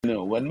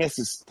when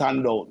Messi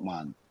stand out,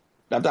 man,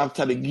 that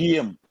after the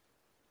game,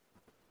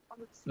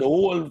 the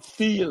whole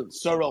field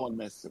surround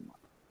Messi, man.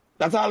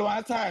 That's all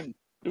one time.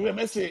 The way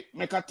Messi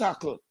make a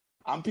tackle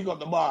and pick up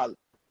the ball.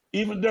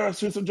 Even Dirk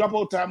used to drop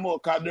out time more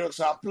because Dirk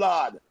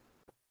applaud.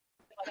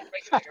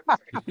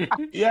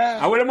 Yeah.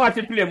 I will match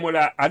it play more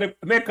at the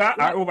Mecca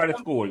or over the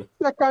school?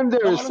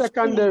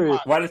 Secondary.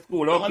 Over the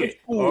school, okay.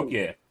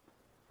 Okay.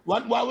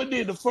 What we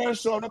did, the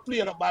first round we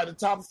played up by the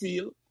top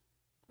field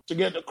to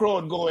get the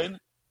crowd going,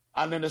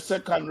 and then the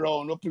second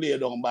round we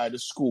played down by the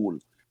school.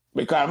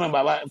 Because remember,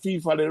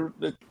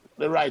 FIFA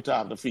the right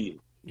half the field.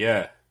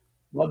 Yeah.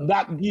 But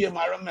that game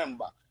I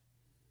remember,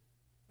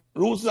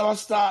 Roots never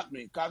start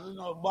me because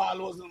ball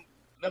wasn't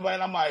never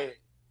in my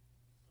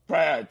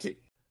priority.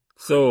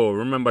 So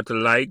remember to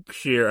like,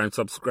 share, and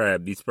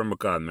subscribe these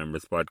Permacard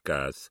Members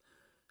podcasts,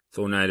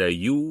 so neither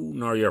you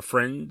nor your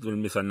friends will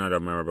miss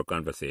another memorable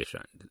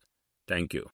conversation. Thank you.